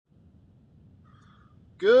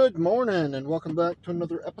Good morning, and welcome back to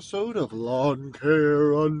another episode of Lawn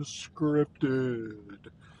Care Unscripted.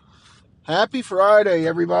 Happy Friday,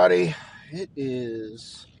 everybody. It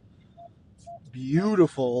is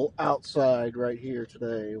beautiful outside right here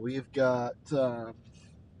today. We've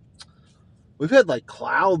had like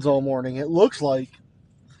clouds all morning. It almost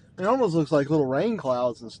looks like little rain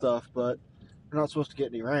clouds and stuff, but we're not supposed to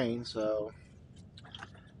get any rain, so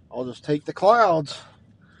I'll just take the clouds.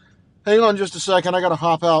 Hang on just a second. I gotta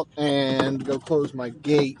hop out and go close my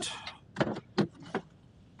gate.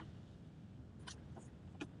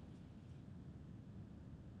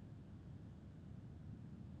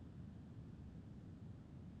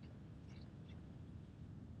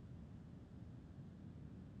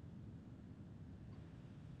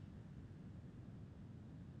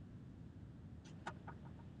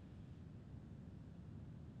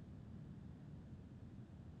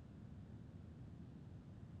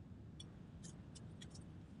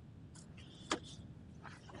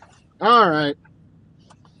 All right.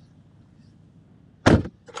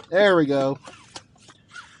 There we go.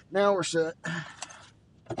 Now we're set.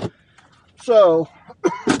 So,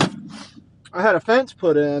 I had a fence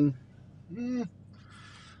put in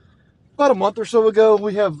about a month or so ago.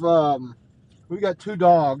 We got two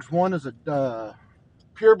dogs. One is a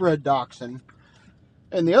purebred dachshund,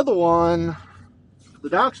 and the other one, the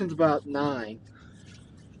dachshund's about 9,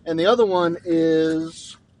 and the other one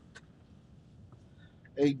is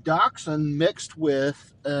a dachshund mixed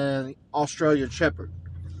with an Australian Shepherd.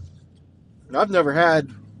 And I've never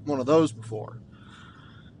had one of those before.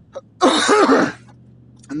 And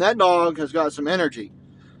that dog has got some energy.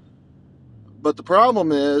 But the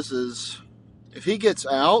problem is if he gets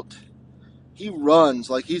out, he runs.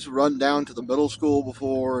 Like, he's run down to the middle school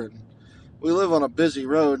before, and we live on a busy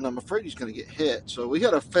road, and I'm afraid he's going to get hit. So we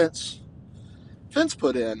had a fence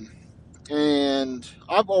put in, and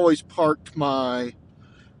I've always parked my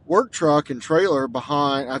work truck and trailer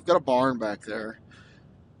behind. I've got a barn back there,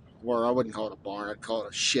 where I wouldn't call it a barn, I'd call it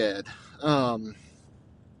a shed. But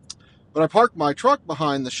I parked my truck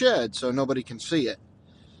behind the shed so nobody can see it.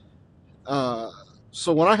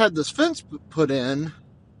 So when I had this fence put in,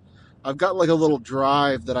 I've got like a little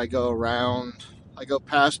drive that I go around. I go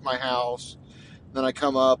past my house, then I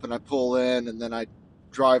come up and I pull in, and then I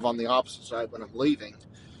drive on the opposite side when I'm leaving.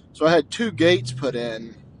 So I had 2 gates put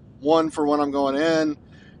in, one for when I'm going in,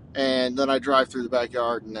 and then I drive through the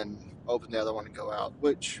backyard and then open the other one and go out,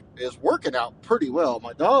 which is working out pretty well.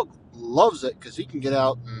 My dog loves it because he can get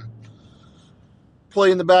out and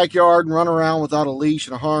play in the backyard and run around without a leash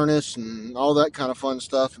and a harness and all that kind of fun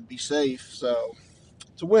stuff and be safe. So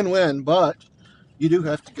it's a win-win, but you do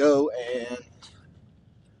have to go and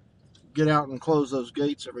get out and close those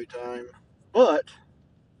gates every time. But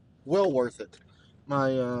well worth it.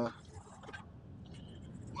 My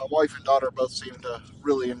wife and daughter both seem to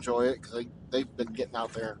really enjoy it because they've been getting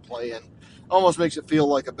out there and playing. Almost makes it feel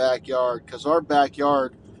like a backyard, because our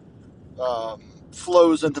backyard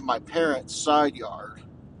flows into my parents' side yard,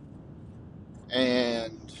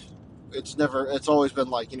 and it's always been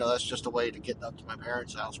like, that's just a way to get up to my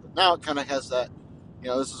parents' house. But now it kind of has that,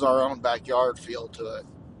 this is our own backyard feel to it.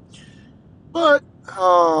 But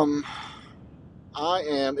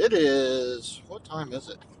it is, what time is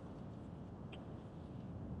it?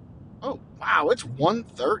 Oh, wow, it's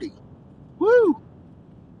 1:30. Woo!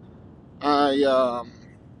 I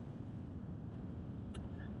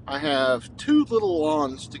have 2 little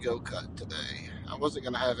lawns to go cut today. I wasn't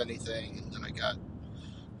gonna have anything, and then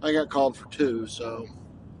I got called for 2, so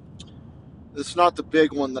it's not the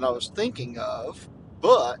big one that I was thinking of,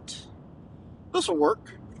 but this will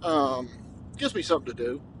work. Gives me something to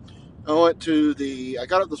do. I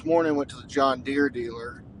got up this morning, went to the John Deere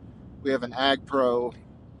dealer. We have an Ag Pro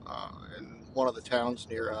in one of the towns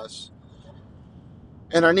near us,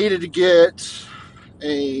 and I needed to get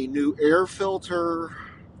a new air filter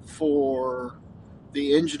for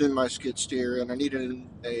the engine in my skid steer, and I needed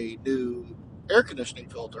a new air conditioning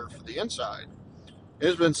filter for the inside.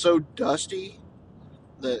 It's been so dusty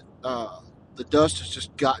that the dust has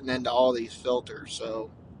just gotten into all these filters,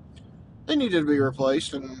 so they needed to be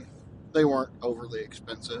replaced, and they weren't overly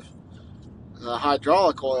expensive. The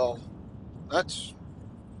hydraulic oil, that's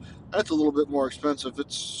a little bit more expensive.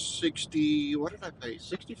 It's what did I pay?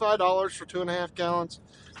 $65 for 2.5 gallons.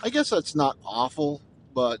 I guess that's not awful,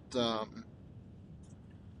 but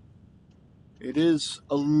it is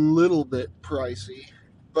a little bit pricey.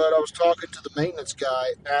 But I was talking to the maintenance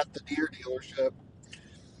guy at the Deere dealership.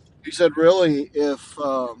 He said, really, if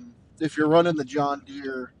you're running the John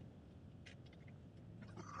Deere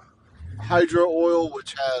hydro oil,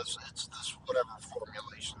 which it's this whatever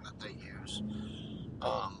formulation that they use,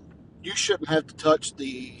 Um, you shouldn't have to touch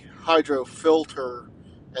the hydro filter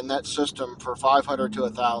in that system for 500 to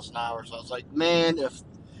 1,000 hours. I was like, man, if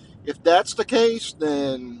that's the case,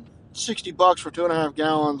 then $60 for 2.5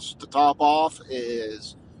 gallons to top off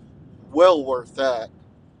is well worth that.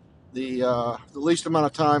 The least amount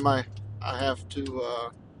of time I have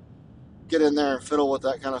to get in there and fiddle with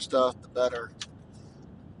that kind of stuff, the better.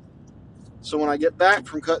 So when I get back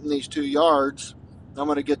from cutting these 2 yards, I'm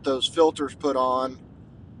going to get those filters put on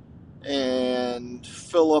and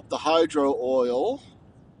fill up the hydro oil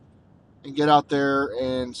and get out there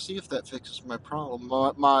and see if that fixes my problem.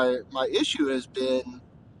 My issue has been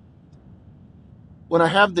when I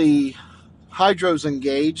have the hydros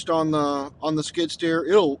engaged on the skid steer,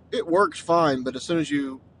 it works fine, but as soon as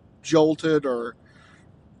you jolt it or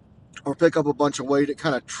pick up a bunch of weight, it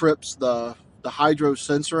kind of trips the hydro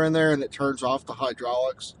sensor in there and it turns off the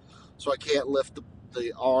hydraulics, so I can't lift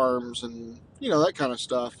the arms and that kind of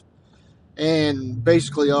stuff. And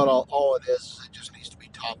basically, all it is it just needs to be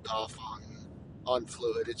topped off on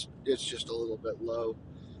fluid. It's just a little bit low,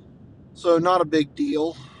 so not a big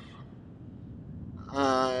deal.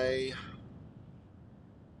 I've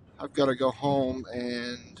got to go home,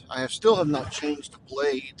 and I still have not changed the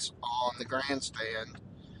blades on the grandstand.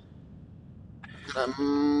 And I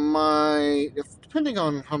might, if depending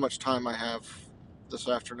on how much time I have this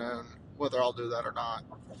afternoon, whether I'll do that or not.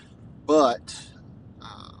 But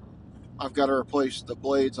uh, I've got to replace the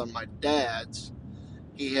blades on my dad's.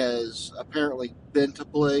 He has apparently bent a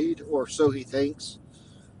blade, or so he thinks.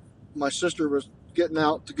 My sister was getting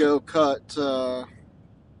out to go cut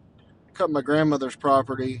my grandmother's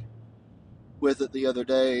property with it the other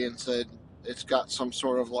day, and said it's got some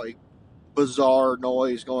sort of like bizarre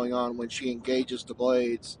noise going on when she engages the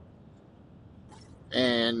blades.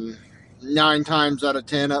 And 9 times out of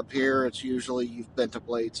 10 up here, it's usually you've bent a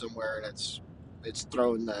blade somewhere and it's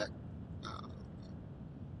thrown that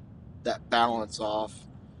balance off.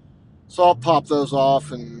 So I'll pop those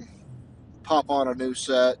off and pop on a new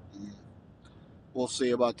set. And we'll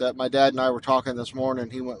see about that. My dad and I were talking this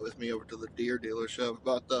morning. He went with me over to the Deere dealership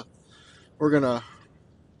about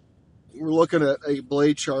we're looking at a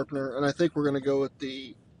blade sharpener, and I think we're gonna go with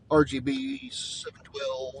the RGB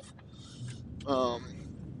 712.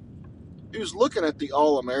 He was looking at the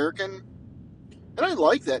All American, and I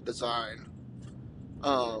like that design.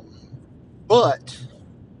 But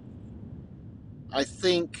I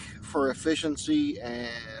think for efficiency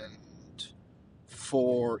and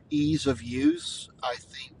for ease of use, I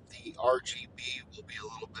think the RGB will be a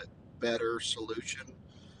little bit better solution,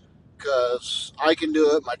 because I can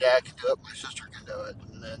do it, my dad can do it, my sister can do it,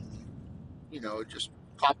 and then just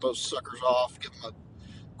pop those suckers off, give them a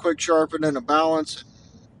quick sharpen and a balance, and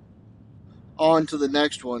on to the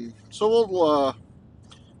next one. So we're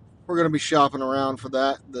going to be shopping around for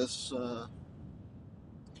that this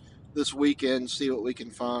weekend, see what we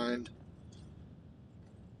can find.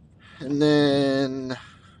 And then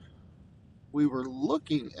we were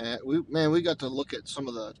looking at we got to look at some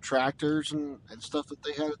of the tractors and stuff that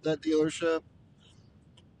they had at that dealership.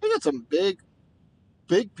 They got some big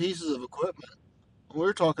pieces of equipment. We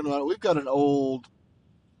were talking about it. We've got an old,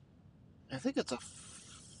 I think it's a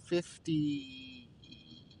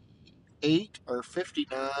 58 or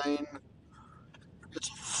 59. It's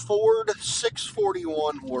a Ford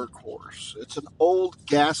 641 Workhorse. It's an old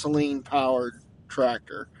gasoline powered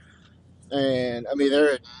tractor. And I mean,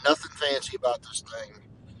 there is nothing fancy about this thing.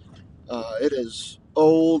 It is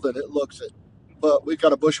old and it looks it. But we've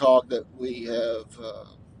got a bush hog that we have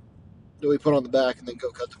that we put on the back and then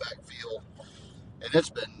go cut the back field. And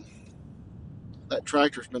that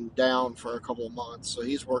tractor's been down for a couple of months, so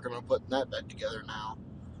he's working on putting that back together now.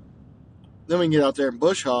 Then we can get out there and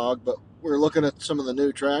bush hog, but we're looking at some of the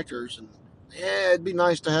new tractors, and yeah, it'd be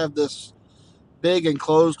nice to have this big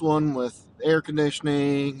enclosed one with air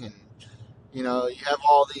conditioning, and you have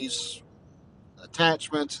all these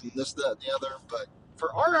attachments and this, that, and the other. But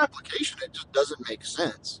for our application, it just doesn't make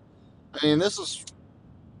sense. I mean, this is,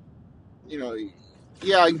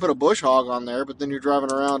 yeah, I can put a bush hog on there, but then you're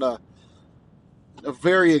driving around a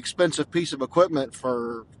very expensive piece of equipment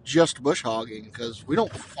for just bush hogging, because we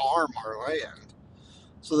don't farm our land.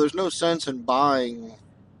 So there's no sense in buying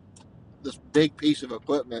this big piece of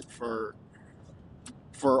equipment for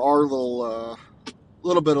our little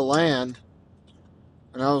bit of land.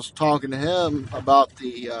 And I was talking to him about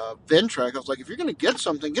the Ventrac. I was like, if you're going to get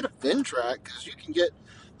something, get a Ventrac, because you can get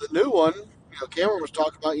the new one. Cameron was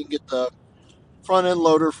talking about you can get the front end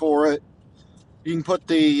loader for it. You can put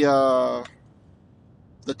the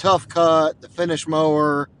tough cut, the finish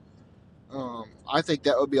mower. I think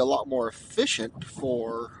that would be a lot more efficient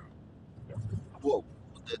for well,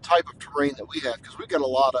 the type of terrain that we have, because we got a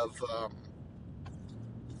lot of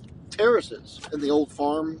terraces in the old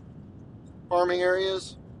farming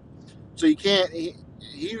areas. So you can't. He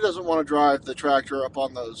doesn't want to drive the tractor up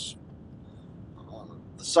on those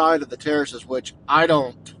the side of the terraces, which I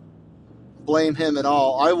don't blame him at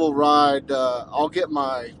all. I will ride. I'll get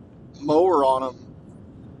my mower on them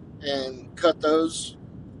and cut those,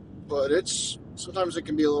 but it's sometimes it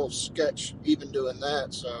can be a little sketch even doing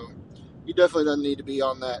that. So he definitely doesn't need to be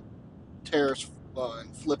on that terrace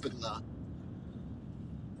and flipping the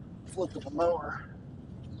mower.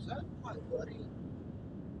 Is that my buddy?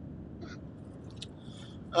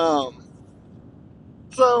 Um.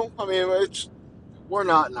 So I mean, we're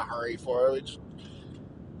not in a hurry for it. It's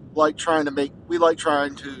we like trying to make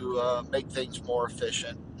things more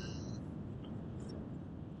efficient, and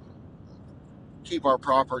keep our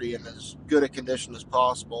property in as good a condition as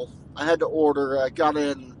possible. I had to order. I got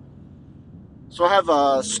in. So I have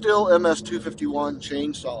a Stihl MS251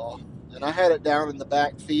 chainsaw, and I had it down in the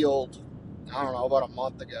back field. I don't know, about a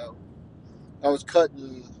month ago. I was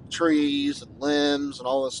cutting trees and limbs and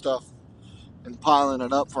all this stuff and piling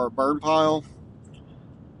it up for a burn pile.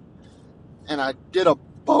 And I did a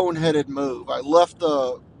boneheaded move. I left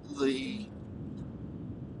the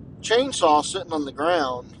chainsaw sitting on the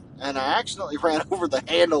ground, and I accidentally ran over the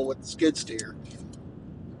handle with the skid steer.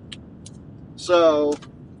 So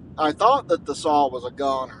I thought that the saw was a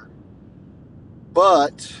goner,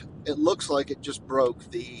 but it looks like it just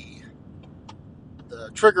broke the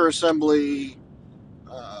trigger assembly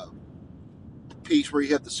uh, piece where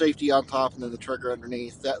you have the safety on top and then the trigger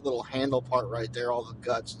underneath. That little handle part right there, all the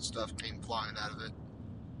guts and stuff came flying out of it.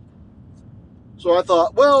 So I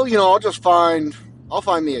thought, well, I'll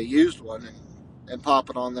find me a used one and pop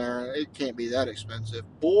it on there. It can't be that expensive.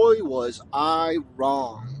 Boy, was I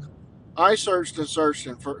wrong. I searched and searched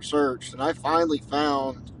and searched, and I finally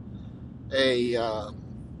found a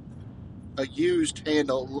used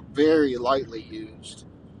handle, very lightly used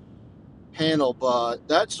handle, but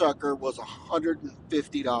that sucker was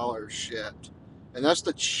 $150 shipped, and that's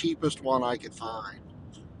the cheapest one I could find.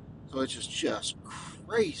 So it's just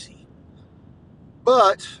crazy.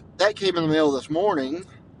 But that came in the mail this morning,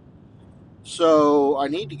 so I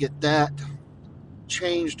need to get that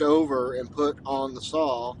changed over and put on the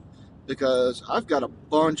saw because I've got a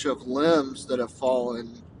bunch of limbs that have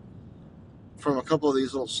fallen from a couple of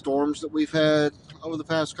these little storms that we've had over the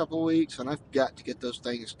past couple of weeks, and I've got to get those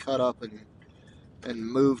things cut up and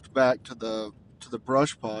moved back to the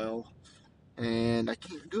brush pile, and I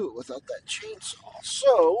can't do it without that chainsaw.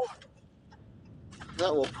 So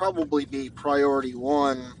that will probably be priority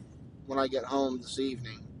one when I get home this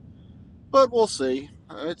evening, but we'll see.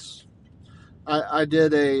 I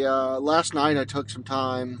did last night. I took some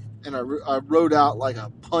time and I wrote out like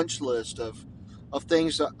a punch list of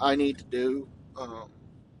things that I need to do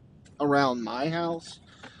around my house,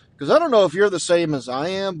 because I don't know if you're the same as I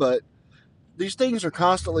am, but these things are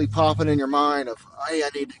constantly popping in your mind of, hey, I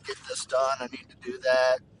need to get this done. I need to do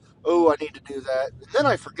that. Oh, I need to do that. And then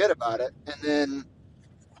I forget about it. And then,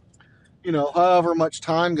 however much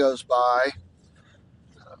time goes by,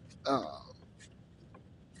 uh,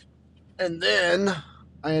 and then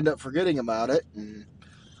I end up forgetting about it. And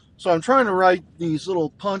so I'm trying to write these little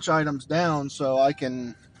punch items down so I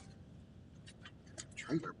can.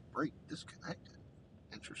 Trailer brake disconnected.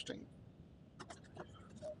 Interesting. I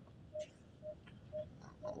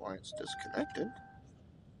don't know why it's disconnected.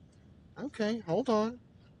 Okay, hold on.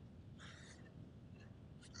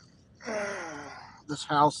 This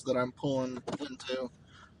house that I'm pulling into,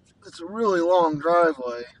 it's a really long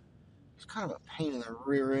driveway. It's kind of a pain in the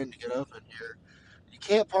rear end to get up in here. You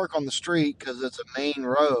can't park on the street because it's a main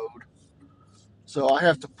road. So I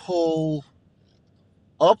have to pull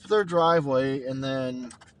up their driveway and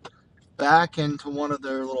then back into one of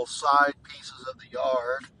their little side pieces of the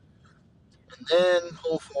yard, and then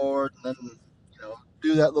pull forward, and then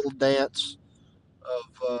do that little dance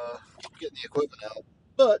of getting the equipment out.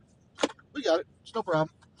 But we got it. It's no problem.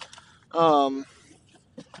 Um,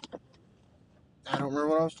 I don't remember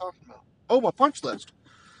what I was talking about. Oh, my punch list.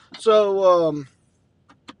 So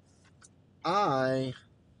I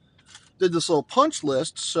did this little punch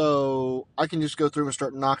list so I can just go through and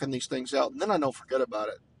start knocking these things out, and then I don't forget about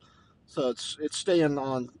it. So it's staying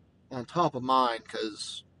on top of mine,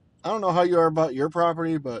 because I don't know how you are about your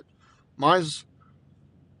property, but mine's,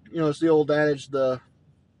 it's the old adage, the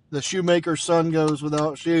shoemaker's son goes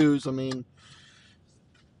without shoes. I mean,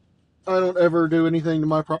 I don't ever do anything to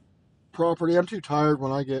my property. I'm too tired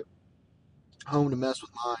when I get home to mess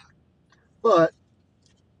with mine, but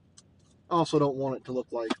I also don't want it to look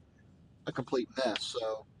like a complete mess.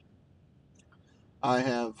 So I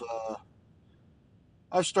have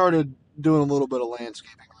I've started doing a little bit of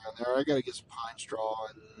landscaping around there. I got to get some pine straw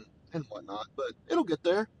and whatnot, but it'll get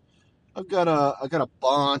there. I got a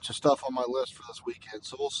bunch of stuff on my list for this weekend,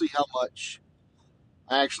 so we'll see how much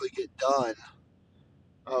I actually get done.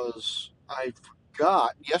 I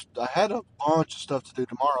forgot. Yes, I had a bunch of stuff to do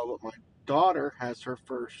tomorrow, but my daughter has her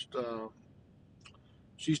first.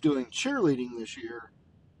 She's doing cheerleading this year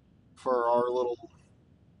for our little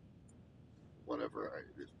whatever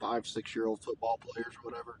 5, 6 year old football players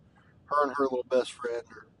or whatever. Her and her little best friend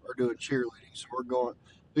are doing cheerleading, so we're going.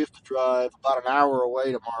 We have to drive about an hour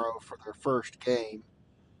away tomorrow for their first game,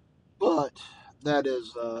 but that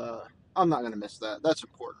is. I'm not going to miss that. That's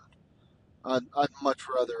important. I'd much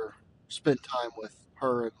rather spend time with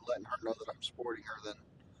her and letting her know that I'm supporting her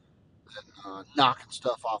than knocking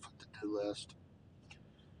stuff off of the to-do list.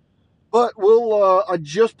 But we'll. I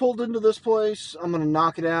just pulled into this place. I'm gonna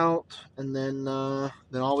knock it out, and then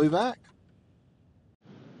I'll be back.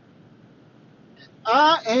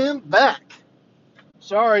 I am back.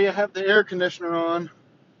 Sorry, I have the air conditioner on.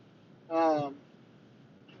 Um,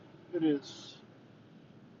 it is.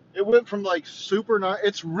 It went from like super nice.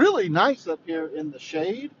 It's really nice up here in the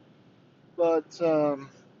shade, but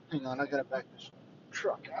hang on, I gotta back this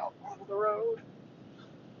truck out onto the road.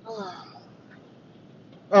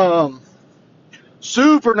 Um,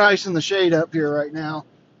 super nice in the shade up here right now,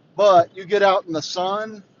 but you get out in the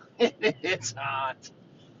sun, it's hot.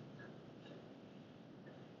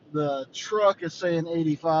 The truck is saying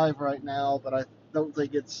 85 right now, but I don't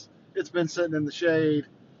think it's been sitting in the shade.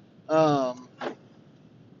 Um,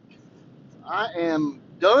 I am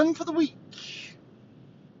done for the week.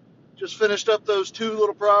 Just finished up those two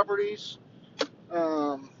little properties.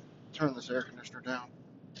 Turn this air conditioner down.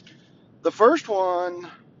 The first one,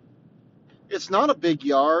 it's not a big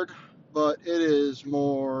yard, but it is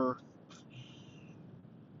more.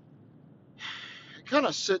 It kind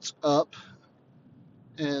of sits up,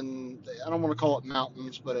 and I don't want to call it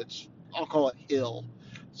mountains, but I'll call it hill.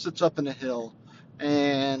 Sits up in a hill,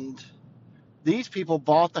 and these people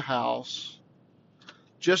bought the house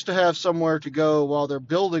just to have somewhere to go while they're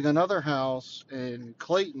building another house in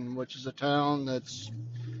Clayton, which is a town that's,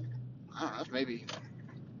 I don't know, maybe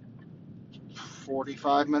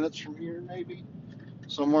 45 minutes from here, maybe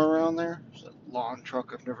somewhere around there. It's a lawn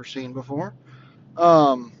truck I've never seen before.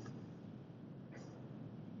 Um,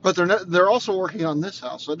 but they're also working on this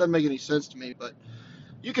house, so it doesn't make any sense to me. But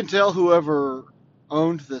you can tell whoever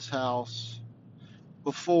owned this house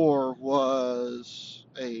before was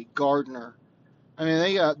a gardener. I mean,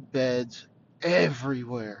 they got beds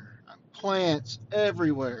everywhere, plants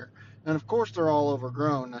everywhere. And of course, they're all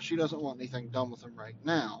overgrown. Now, she doesn't want anything done with them right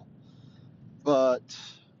now, but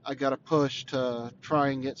I got to push to try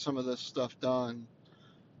and get some of this stuff done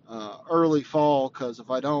early fall, because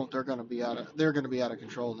if I don't, they're going to be out of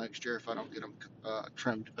control next year if I don't get them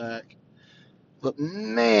trimmed back. But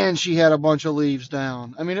man, she had a bunch of leaves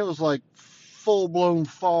down. I mean, it was like full blown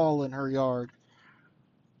fall in her yard.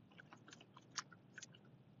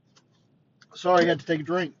 Sorry, I had to take a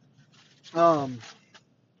drink. Um,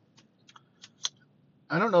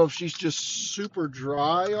 I don't know if she's just super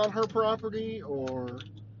dry on her property or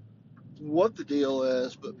what the deal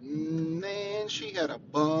is, but man, she had a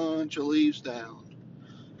bunch of leaves down.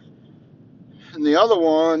 And the other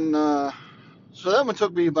one, so that one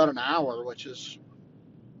took me about an hour, which is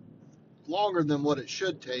longer than what it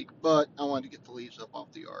should take, but I wanted to get the leaves up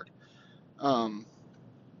off the yard.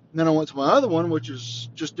 Then I went to my other one, which is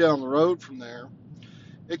just down the road from there.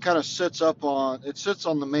 It kind of sits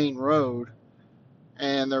on the main road,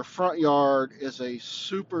 and their front yard is a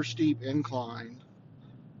super steep incline.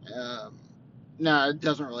 Um, Now it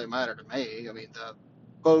doesn't really matter to me. I mean,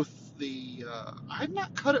 I've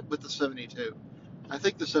not cut it with the 72. I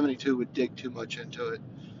think the 72 would dig too much into it,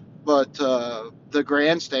 but the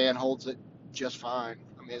grandstand holds it just fine.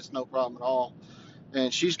 I mean, it's no problem at all.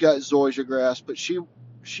 And she's got zoysia grass, but she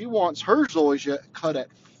wants her zoysia cut at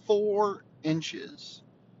 4 inches,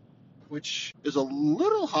 which is a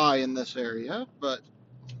little high in this area, but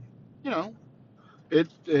you know, it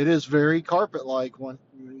is very carpet like when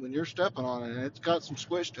you're stepping on it, and it's got some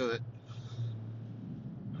squish to it.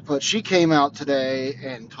 But she came out today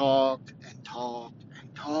and talked and talked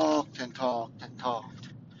and talked and talked and talked.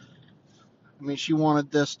 I mean, she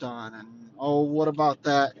wanted this done, and oh, what about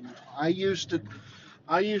that? And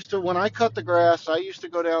when I cut the grass, I used to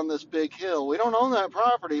go down this big hill. We don't own that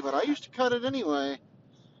property, but I used to cut it anyway.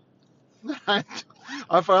 I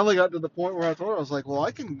finally got to the point where I told her, I was like, well,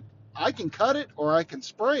 I can cut it or I can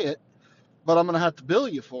spray it, but I'm gonna have to bill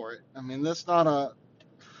you for it. I mean, that's not a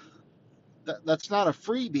that's not a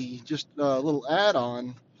freebie, just a little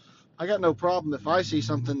add-on. I got no problem if I see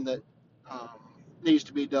something that um, needs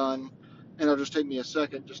to be done, and it'll just take me a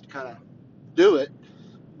second just to kind of do it.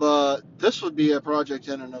 But this would be a project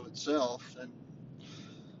in and of itself, and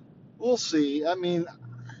we'll see. I mean,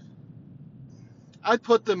 I'd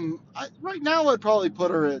put them right now. I'd probably put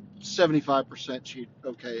her at 75%. She'd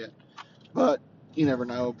okay it, but you never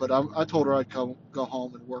know. But I told her I'd go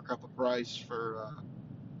home and work up a price for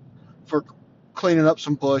cleaning up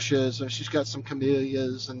some bushes, and she's got some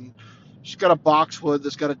camellias, and she's got a boxwood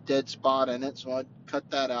that's got a dead spot in it, so I'd cut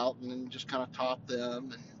that out and then just kind of top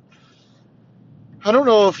them. And I don't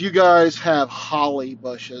know if you guys have holly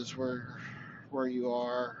bushes where you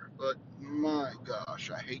are, but my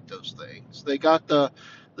gosh, I hate those things. They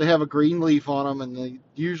have a green leaf on them, and they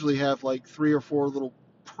usually have like 3 or 4 little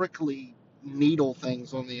prickly needle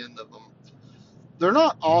things on the end of them. They're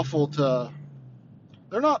not awful to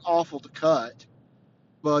they're not awful to cut,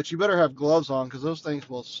 but you better have gloves on because those things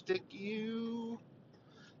will stick you.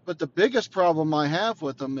 But the biggest problem I have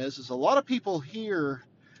with them is a lot of people here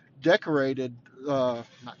decorated, not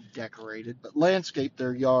decorated, but landscape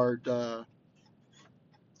their yard.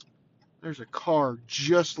 There's a car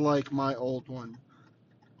just like my old one.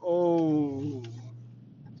 Oh,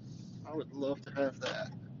 I would love to have that.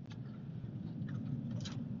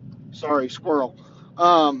 Sorry, squirrel.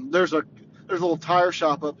 There's a little tire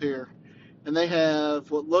shop up here, and they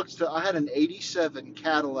have what looks to. I had an '87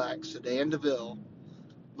 Cadillac Sedan DeVille,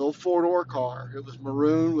 little 4-door car. It was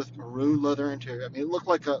maroon with maroon leather interior. I mean, it looked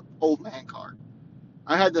like an old man car.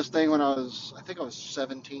 I had this thing when I think I was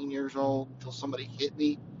 17 years old until somebody hit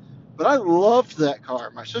me. But I loved that car.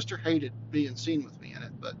 My sister hated being seen with me in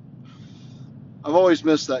it, but I've always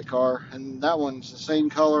missed that car, and that one's the same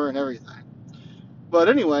color and everything. But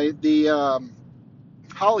anyway, the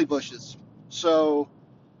holly bushes. So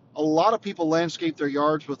a lot of people landscaped their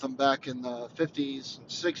yards with them back in the 50s and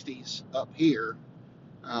 60s up here.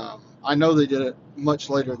 I know they did it much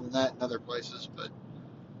later than that in other places, but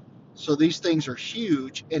so these things are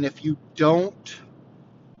huge, and if you don't,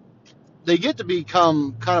 they get to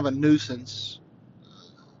become kind of a nuisance,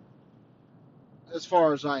 as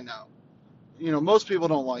far as I know. You know, most people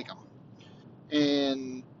don't like them.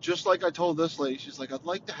 And just like I told this lady, she's like, I'd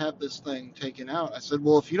like to have this thing taken out. I said,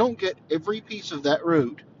 well, if you don't get every piece of that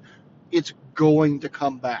root, it's going to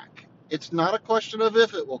come back. It's not a question of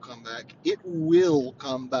if it will come back, it will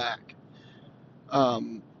come back.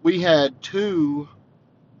 We had 2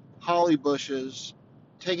 holly bushes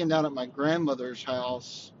taken down at my grandmother's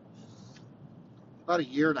house about a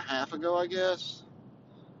year and a half ago, I guess.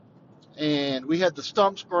 And we had the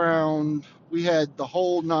stumps ground, we had the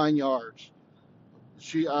whole 9 yards.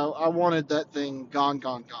 I wanted that thing gone,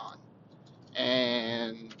 gone, gone.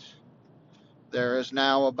 And there is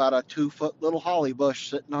now about a 2-foot little holly bush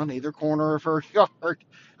sitting on either corner of her yard.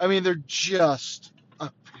 I mean, they're just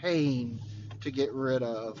a pain to get rid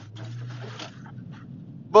of.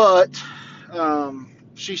 But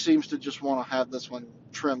she seems to just want to have this one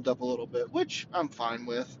trimmed up a little bit, which I'm fine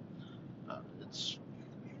with. It's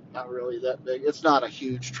not really that big. It's not a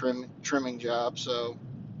huge trimming job, so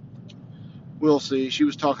we'll see. She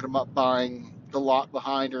was talking about buying the lot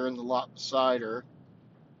behind her and the lot beside her.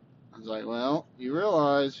 I was like, well, you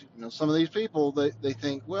realize, some of these people, they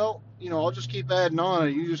think, well, I'll just keep adding on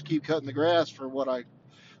and you just keep cutting the grass for what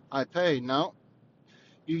I pay. No,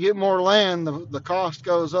 you get more land, the cost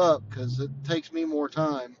goes up because it takes me more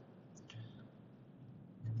time.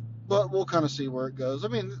 But we'll kind of see where it goes. I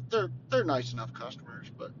mean, they're nice enough customers,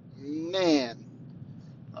 but man,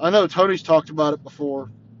 I know Tony's talked about it before.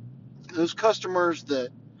 Those customers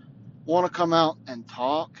that want to come out and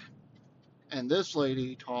talk, and this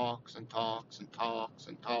lady talks and talks and talks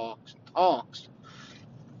and talks and talks.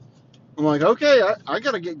 I'm like, okay, I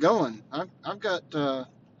got to get going. I've got I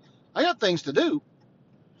got things to do.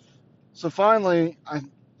 So finally, I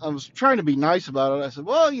was trying to be nice about it. I said,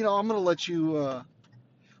 well, I'm going to let you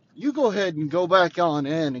go ahead and go back on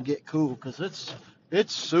in and get cool because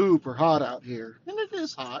it's super hot out here, and it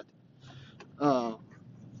is hot. Uh,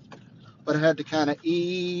 but I had to kind of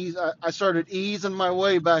ease. I started easing my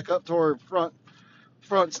way back up toward front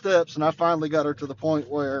steps, and I finally got her to the point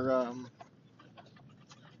where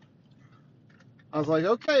I was like,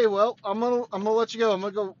 okay, well, I'm gonna let you go. I'm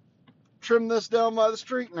gonna go trim this down by the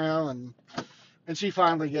street now, and she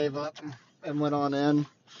finally gave up and went on in.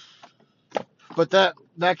 But that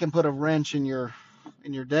can put a wrench in your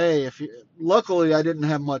day. Luckily I didn't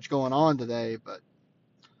have much going on today, but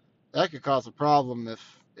that could cause a problem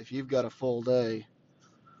if you've got a full day.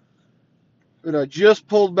 But I just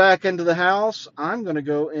pulled back into the house. I'm gonna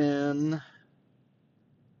go in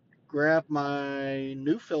grab my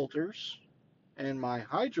new filters and my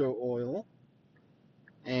hydro oil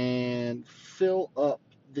and fill up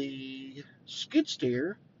the skid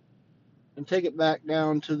steer and take it back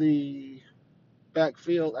down to the back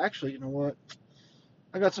field. Actually, you know what?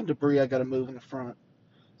 I got some debris I got to move in the front.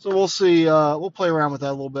 So we'll see. We'll play around with that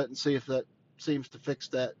a little bit and see if that seems to fix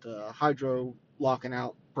that hydro locking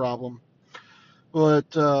out problem.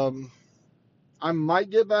 But I might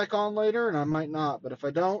get back on later and I might not. But if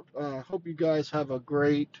I don't, hope you guys have a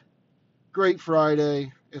great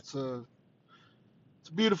Friday. It's a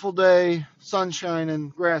beautiful day, sun shining,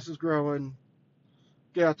 grass is growing.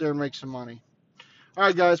 Get out there and make some money. All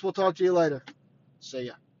right, guys, we'll talk to you later. See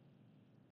ya.